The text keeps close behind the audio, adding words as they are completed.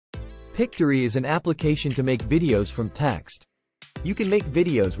Pictory is an application to make videos from text. You can make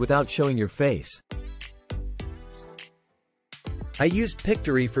videos without showing your face. I use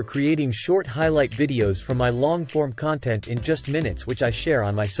Pictory for creating short highlight videos from my long-form content in just minutes, which I share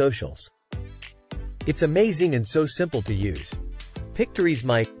on my socials. It's amazing and so simple to use. Pictory's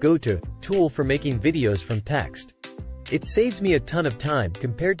my go-to tool for making videos from text. It saves me a ton of time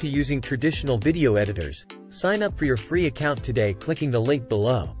compared to using traditional video editors. Sign up for your free account today clicking the link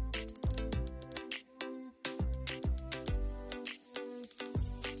below.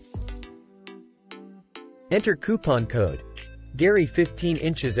 Enter coupon code Gary 15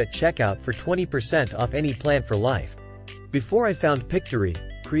 inches at checkout for 20% off any plan for life. Before I found Pictory,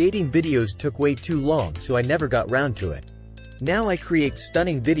 creating videos took way too long, so I never got round to it. Now I create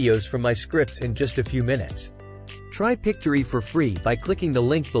stunning videos from my scripts in just a few minutes. Try Pictory for free by clicking the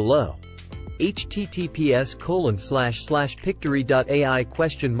link below.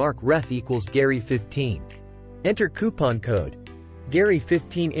 https://pictory.ai?ref equals Gary15. Enter coupon code Gary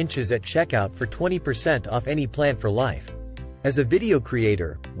 15 inches at checkout for 20% off any plan for life. As a video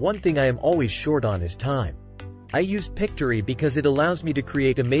creator, one thing I am always short on is time. I use Pictory because it allows me to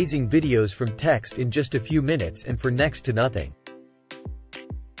create amazing videos from text in just a few minutes and for next to nothing.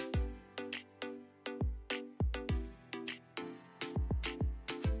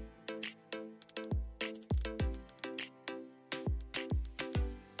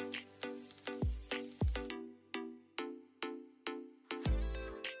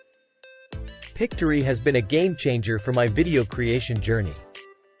 Pictory has been a game changer for my video creation journey.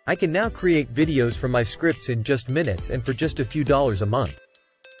 I can now create videos from my scripts in just minutes and for just a few dollars a month.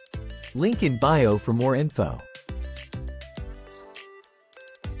 Link in bio for more info.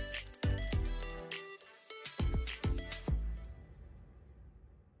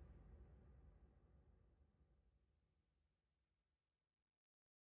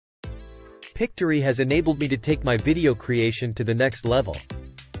 Pictory has enabled me to take my video creation to the next level.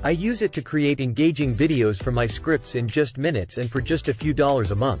 I use it to create engaging videos from my scripts in just minutes and for just a few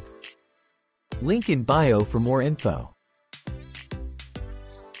dollars a month. Link in bio for more info.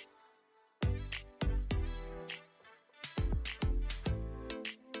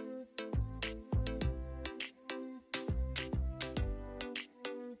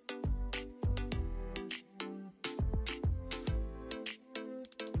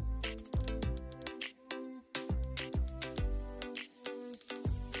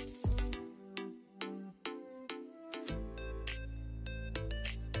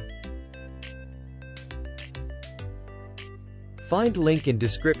 Find link in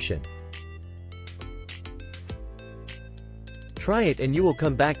description. Try it and you will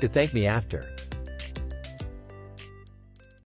come back to thank me after.